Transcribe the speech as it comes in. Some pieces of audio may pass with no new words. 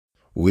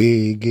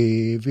We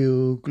give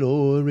you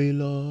glory,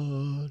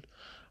 Lord,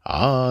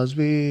 as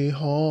we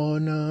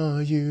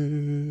honor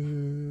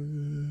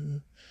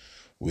you.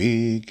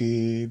 We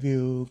give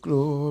you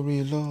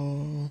glory,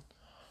 Lord,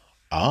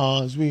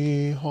 as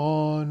we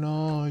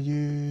honor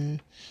you.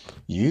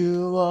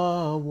 You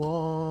are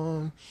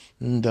wonderful.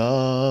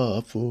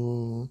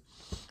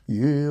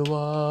 You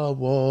are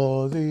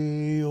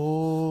worthy,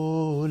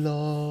 O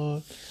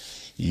Lord.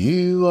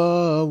 You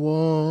are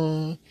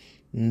wonderful.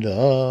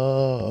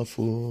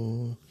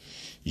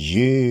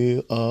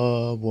 You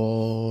are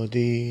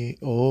worthy,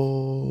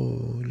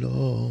 O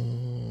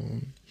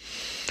Lord.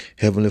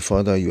 Heavenly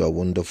Father, you are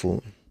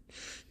wonderful.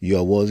 You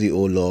are worthy,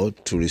 O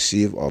Lord, to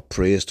receive our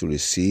praise, to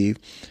receive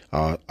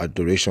our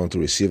adoration, to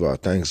receive our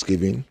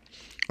thanksgiving.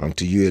 And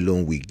to you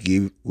alone we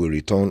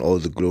return all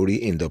the glory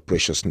in the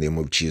precious name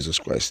of Jesus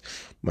Christ.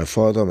 My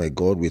Father, my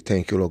God, we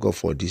thank you, Lord God,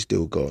 for this day,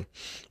 O God.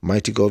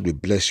 Mighty God, we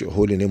bless your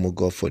holy name, O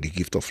God, for the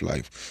gift of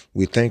life.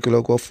 We thank you,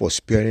 Lord God, for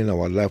sparing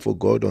our life, O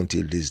God,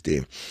 until this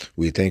day.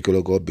 We thank you,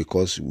 Lord God,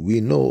 because we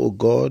know, O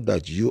God,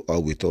 that you are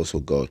with us,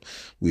 O God.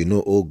 We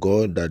know, O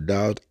God, that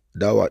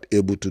thou art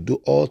able to do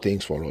all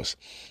things for us.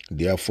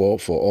 Therefore,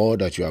 for all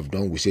that you have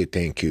done, we say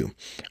thank you.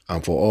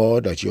 And for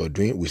all that you are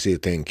doing, we say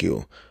thank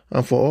you.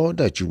 And for all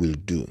that you will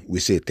do, we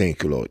say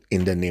thank you, Lord,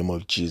 in the name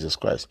of Jesus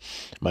Christ.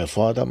 My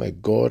Father, my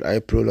God, I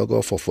pray, Lord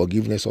God, for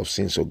forgiveness of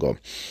sins, O God.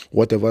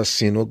 Whatever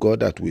sin, O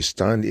God, that we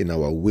stand in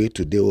our way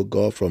today, O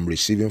God, from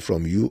receiving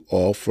from you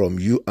or from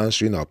you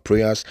answering our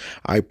prayers,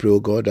 I pray,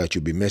 O God, that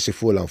you be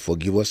merciful and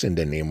forgive us in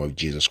the name of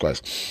Jesus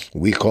Christ.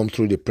 We come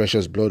through the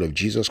precious blood of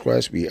Jesus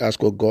Christ. We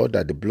ask, O God,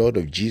 that the blood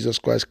of Jesus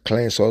Christ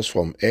cleanse us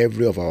from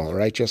every of our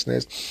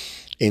unrighteousness,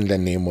 in the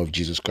name of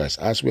Jesus Christ.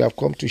 As we have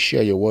come to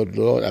share your word,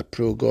 Lord, I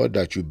pray, God,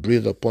 that you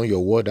breathe upon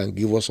your word and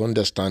give us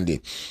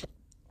understanding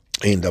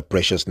in the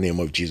precious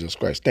name of Jesus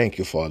Christ. Thank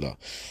you, Father.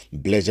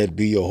 Blessed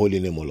be your holy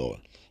name, O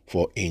Lord.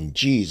 For in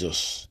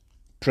Jesus'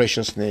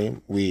 precious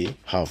name we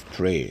have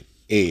prayed.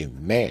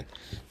 Amen.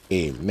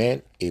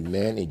 Amen.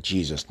 Amen. In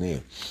Jesus'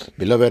 name.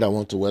 Beloved, I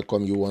want to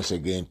welcome you once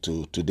again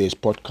to today's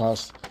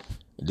podcast.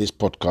 This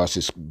podcast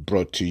is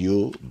brought to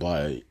you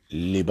by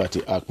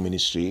Liberty Ark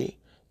Ministry,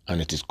 and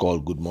it is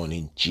called Good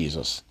Morning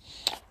Jesus.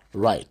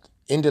 Right.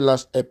 In the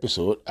last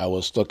episode, I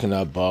was talking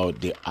about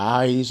the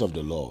eyes of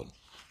the Lord.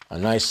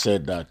 And I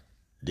said that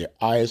the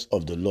eyes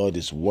of the Lord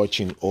is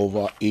watching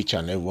over each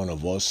and every one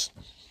of us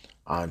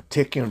and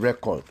taking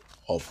record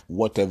of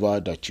whatever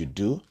that you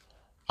do,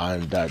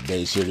 and that there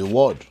is a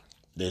reward.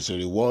 There's a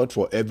reward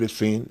for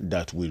everything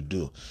that we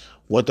do.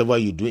 Whatever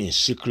you do in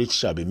secret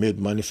shall be made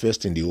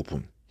manifest in the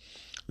open.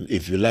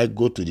 If you like,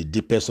 go to the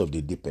deepest of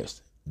the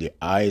deepest. The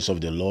eyes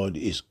of the Lord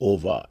is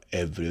over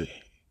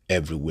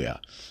everywhere.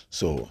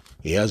 So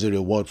he has a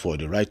reward for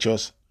the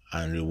righteous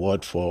and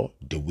reward for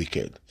the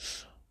wicked.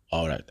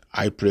 All right.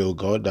 I pray, oh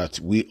God, that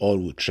we all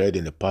will tread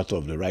in the path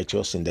of the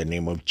righteous in the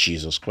name of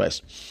Jesus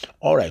Christ.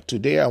 All right.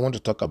 Today I want to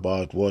talk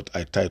about what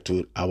I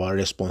titled Our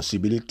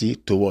Responsibility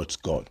Towards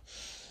God.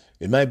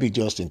 It might be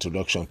just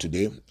introduction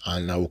today,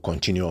 and I will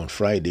continue on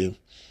Friday.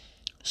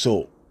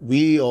 So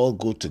we all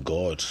go to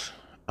God,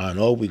 and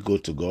all we go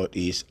to God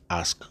is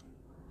ask.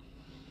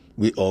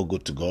 We all go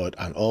to God,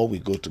 and all we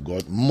go to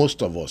God,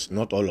 most of us,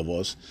 not all of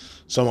us,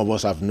 some of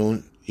us have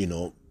known,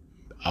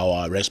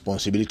 our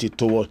responsibility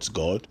towards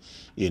God,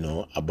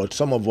 but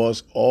some of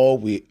us, all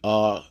we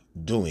are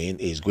doing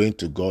is going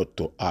to God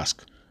to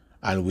ask.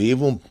 And we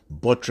even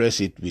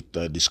buttress it with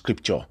the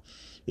scripture,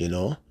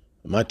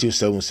 Matthew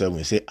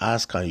 7:7, say,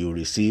 ask and you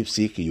receive,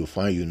 seek you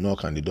find, you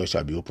knock and the door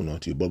shall be opened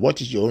unto you. But what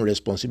is your own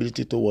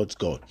responsibility towards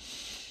God?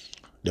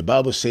 The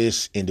Bible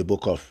says in the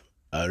book of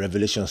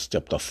Revelations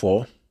chapter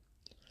 4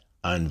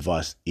 and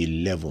verse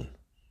 11.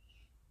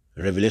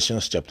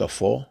 Revelations chapter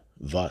 4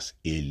 verse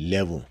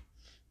 11.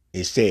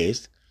 It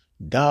says,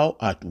 thou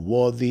art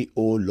worthy,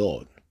 O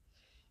Lord,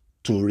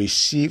 to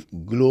receive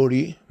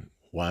glory,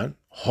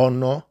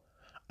 honor,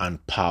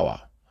 and power.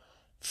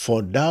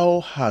 For thou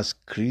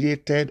hast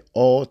created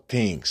all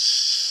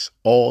things,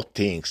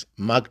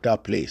 mark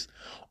that place,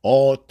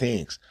 all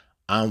things,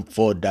 and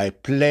for thy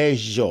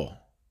pleasure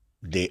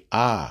they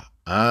are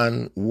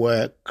and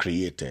were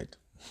created.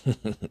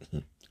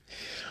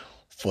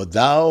 For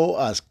thou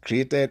hast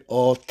created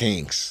all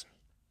things,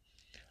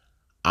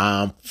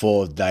 and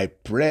for thy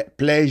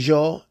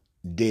pleasure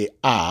they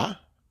are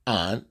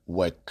and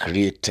were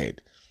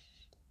created.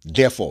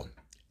 Therefore,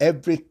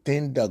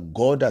 everything that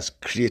God has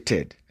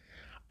created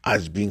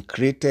has been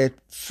created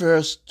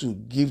first to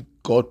give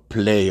God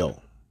pleasure.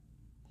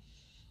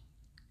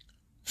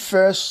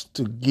 First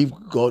to give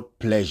God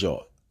pleasure.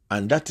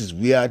 And that is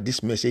where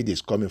this message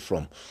is coming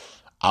from.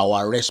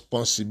 Our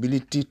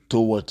responsibility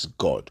towards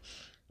God.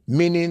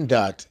 Meaning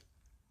that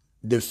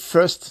the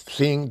first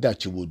thing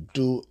that you would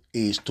do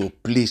is to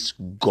please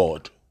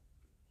God.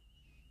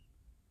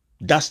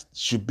 That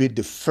should be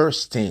the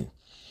first thing.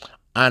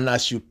 And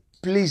as you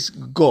please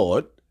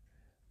God,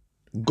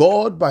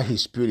 God by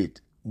His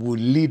Spirit will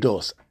lead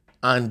us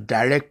and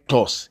direct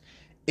us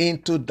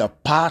into the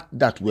path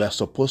that we are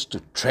supposed to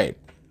tread.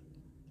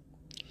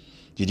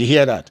 Did you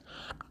hear that?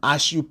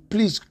 as you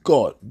please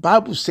God.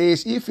 Bible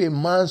says, if a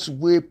man's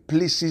way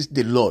pleases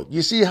the Lord.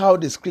 You see how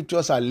the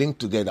scriptures are linked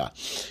together.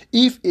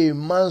 If a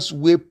man's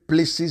way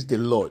pleases the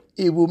Lord,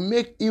 it will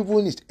make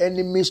even his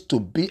enemies to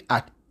be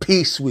at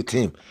peace with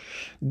him.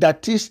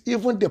 That is,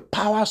 even the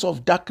powers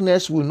of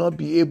darkness will not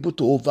be able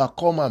to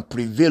overcome and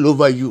prevail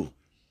over you.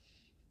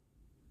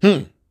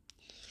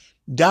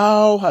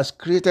 Thou hast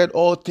created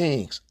all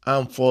things,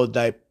 and for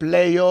thy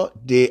pleasure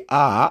they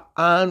are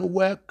and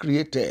were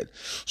created.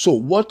 So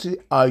what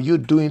are you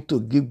doing to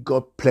give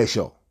God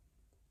pleasure?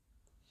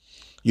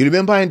 You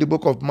remember in the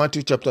book of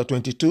Matthew chapter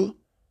 22,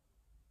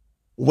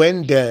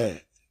 when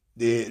they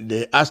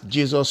asked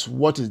Jesus,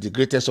 what is the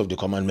greatest of the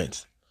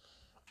commandments?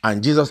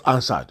 And Jesus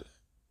answered.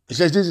 He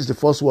says, this is the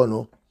first one.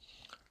 Oh,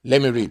 let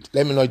me read.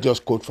 Let me not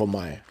just quote from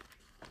my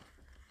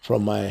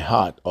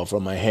heart or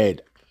from my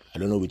head. I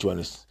don't know which one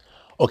is.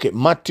 Okay,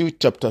 Matthew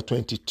chapter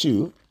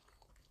 22,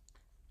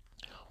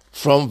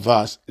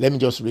 let me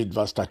just read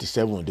verse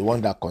 37, the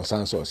one that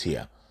concerns us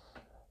here.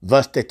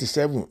 Verse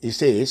 37, it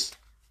says,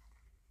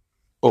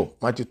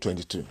 Matthew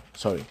 22,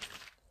 sorry.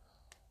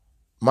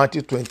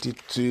 Matthew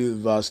 22,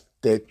 verse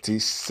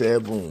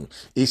 37,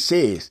 it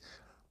says,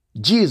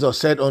 Jesus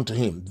said unto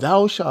him,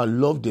 thou shalt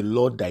love the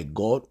Lord thy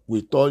God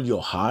with all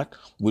your heart,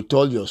 with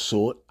all your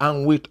soul,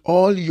 and with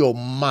all your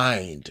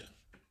mind.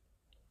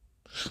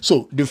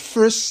 So the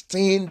first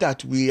thing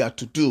that we are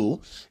to do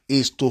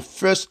is to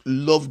first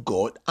love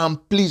God and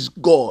please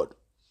God.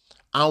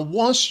 And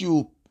once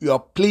you are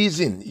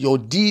pleasing, your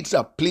deeds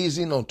are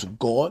pleasing unto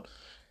God,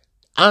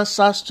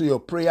 answers to your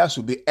prayers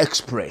will be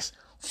expressed.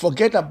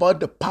 Forget about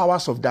the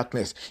powers of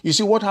darkness. You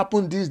see, what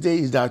happened these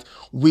days is that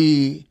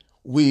we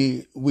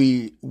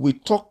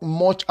talk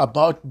much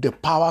about the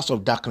powers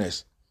of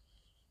darkness.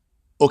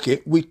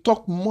 Okay, we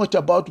talk much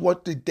about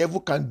what the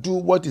devil can do,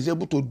 what he's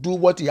able to do,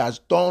 what he has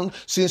done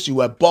since you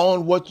were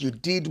born, what you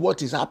did,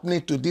 what is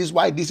happening to this,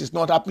 why this is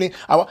not happening.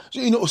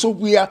 So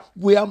we are.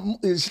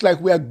 It's like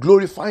we are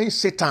glorifying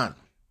Satan.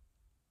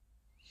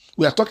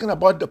 We are talking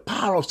about the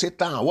power of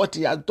Satan, what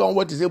he has done,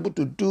 what he's able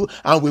to do,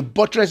 and we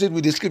buttress it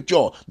with the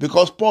scripture.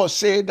 Because Paul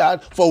said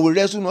that, for we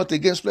wrestle not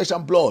against flesh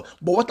and blood.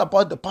 But what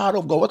about the power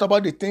of God? What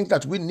about the things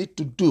that we need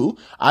to do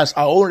as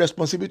our own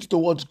responsibility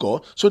towards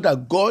God, so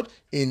that God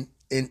in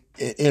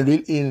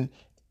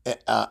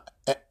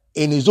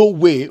his own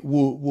way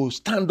will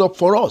stand up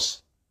for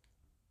us,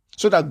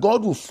 so that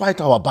God will fight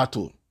our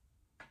battle,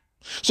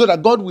 so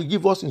that God will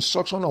give us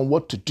instruction on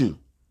what to do.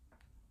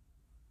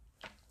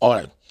 All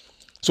right.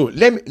 So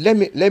let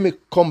me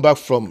come back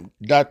from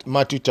that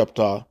Matthew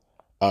chapter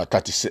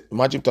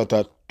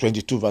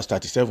 22 verse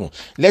 37.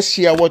 Let's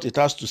hear what it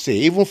has to say,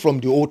 even from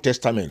the Old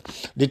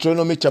Testament.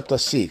 Deuteronomy chapter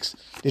 6.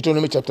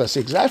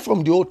 Right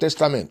from the Old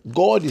Testament,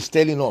 God is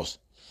telling us.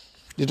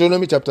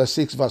 Deuteronomy chapter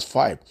 6 verse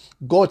 5.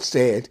 God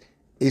said,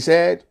 he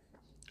said,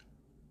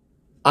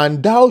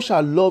 and thou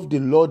shalt love the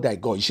Lord thy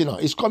God. You see now,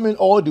 it's coming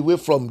all the way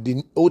from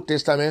the Old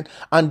Testament.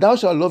 And thou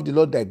shalt love the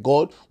Lord thy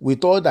God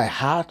with all thy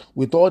heart,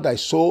 with all thy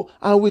soul,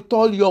 and with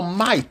all your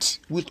might.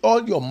 With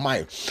all your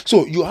might.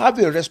 So you have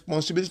a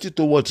responsibility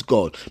towards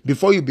God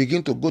before you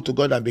begin to go to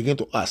God and begin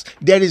to ask.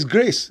 There is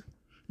grace.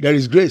 There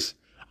is grace.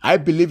 I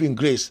believe in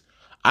grace.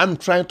 I'm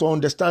trying to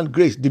understand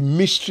grace, the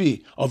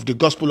mystery of the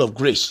gospel of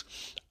grace.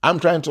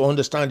 I'm trying to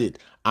understand it.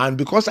 And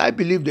because I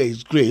believe there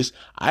is grace,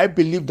 I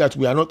believe that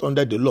we are not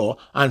under the law.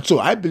 And so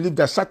I believe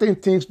that certain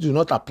things do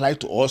not apply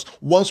to us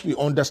once we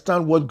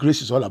understand what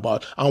grace is all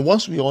about. And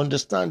once we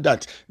understand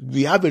that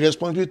we have a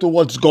responsibility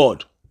towards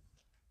God.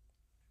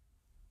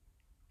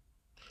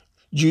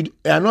 You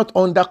are not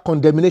under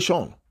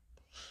condemnation.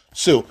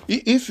 So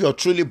if you're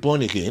truly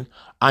born again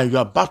and you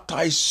are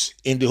baptized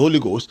in the Holy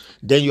Ghost,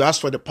 then you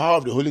ask for the power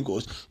of the Holy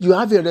Ghost. You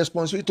have a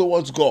responsibility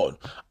towards God.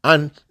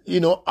 And,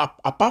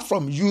 apart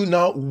from you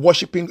now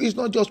worshiping, it's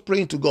not just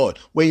praying to God.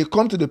 When you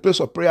come to the place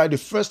of prayer, the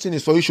first thing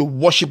is for you to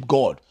worship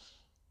God.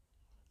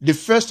 The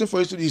first thing for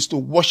you to do is to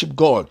worship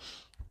God.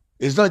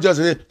 It's not just,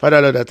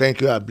 Father, Lord, I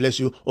thank you, I bless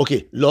you.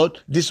 Okay, Lord,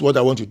 this is what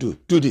I want you to do.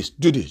 Do this,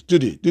 do this, do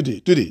this, do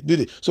this, do this, do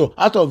this. So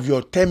out of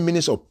your 10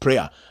 minutes of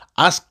prayer,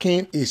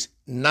 asking is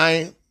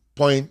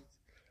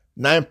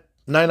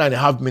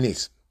 9.5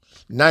 minutes.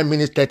 9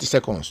 minutes, 30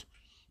 seconds.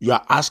 You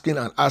are asking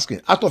and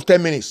asking. Out of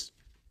 10 minutes,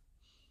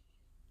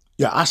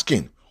 you are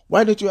asking.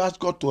 Why don't you ask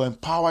God to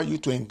empower you,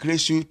 to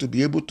engrace you, to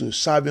be able to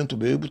serve Him, to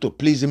be able to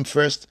please Him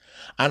first?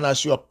 And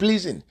as you are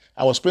pleasing,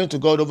 I was praying to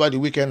God over the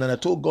weekend and I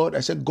told God,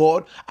 I said,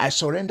 God, I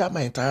surrender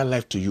my entire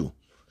life to you.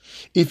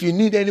 If you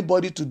need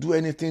anybody to do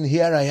anything,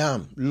 here I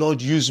am.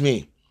 Lord, use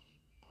me.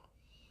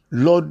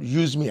 Lord,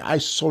 use me. I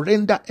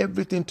surrender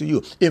everything to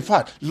you. In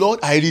fact, Lord,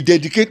 I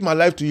rededicate my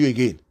life to you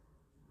again.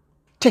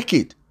 Take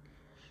it.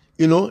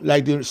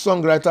 Like the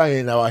songwriter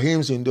in our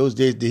hymns in those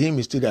days, the hymn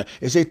is still there.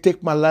 It said,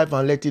 take my life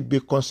and let it be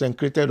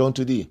consecrated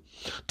unto thee.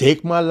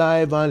 Take my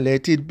life and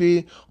let it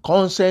be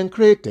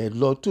consecrated,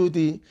 Lord, to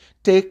thee.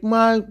 Take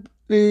my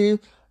life,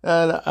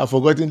 I've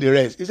forgotten the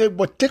rest. He said,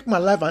 but take my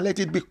life and let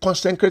it be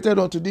consecrated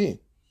unto thee.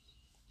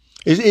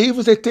 He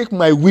even said, take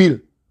my will.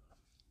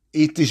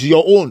 It is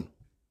your own.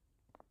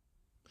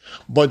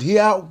 But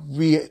here,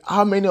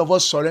 how many of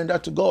us surrender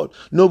to God?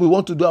 No, we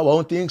want to do our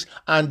own things,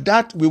 and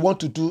that we want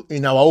to do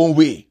in our own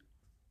way.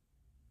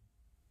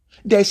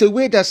 There is a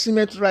way that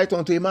seemeth right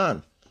unto a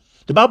man.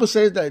 The Bible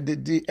says that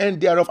the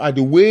end thereof are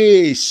the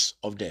ways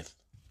of death.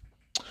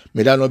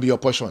 May that not be your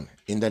portion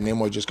in the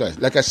name of Jesus Christ.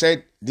 Like I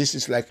said, this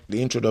is like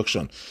the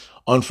introduction.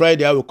 On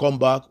Friday, I will come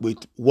back with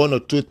one or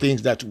two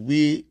things that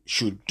we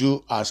should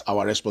do as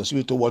our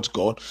responsibility towards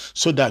God,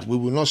 so that we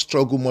will not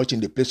struggle much in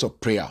the place of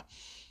prayer.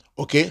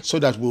 Okay? So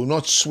that we will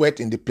not sweat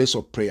in the place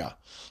of prayer.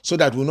 So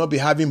that we will not be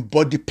having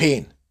body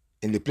pain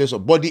in the place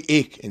of body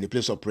ache in the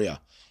place of prayer.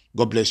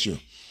 God bless you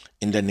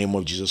in the name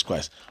of Jesus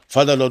Christ.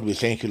 Father, Lord, we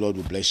thank you, Lord,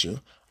 we bless you.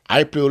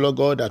 I pray, Lord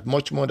God, that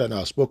much more than I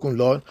have spoken,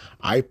 Lord,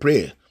 I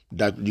pray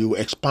that you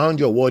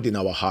expound your word in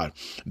our heart.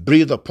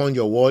 Breathe upon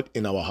your word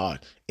in our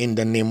heart in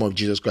the name of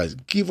Jesus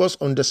Christ. Give us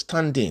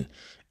understanding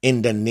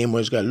in the name of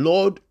Jesus Christ.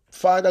 Lord,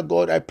 Father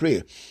God, I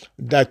pray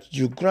that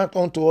you grant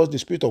unto us the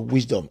spirit of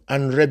wisdom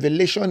and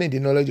revelation in the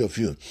knowledge of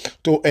you,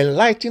 to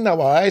enlighten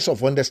our eyes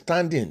of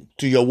understanding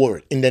to your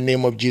word in the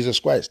name of Jesus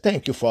Christ.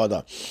 Thank you,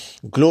 Father.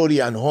 Glory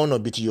and honor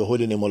be to your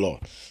holy name, O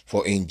Lord.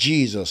 For in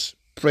Jesus'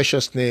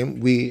 precious name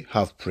we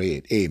have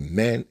prayed.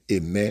 Amen,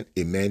 amen,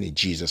 amen, in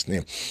Jesus'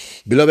 name.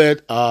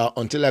 Beloved,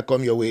 until I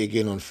come your way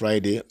again on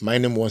Friday, my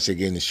name once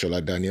again is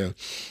Shola Daniel,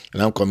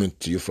 and I'm coming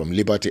to you from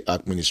Liberty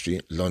Ark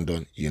Ministry,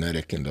 London,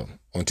 United Kingdom.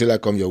 Until I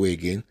come your way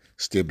again,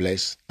 stay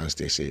blessed and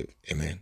stay safe. Amen.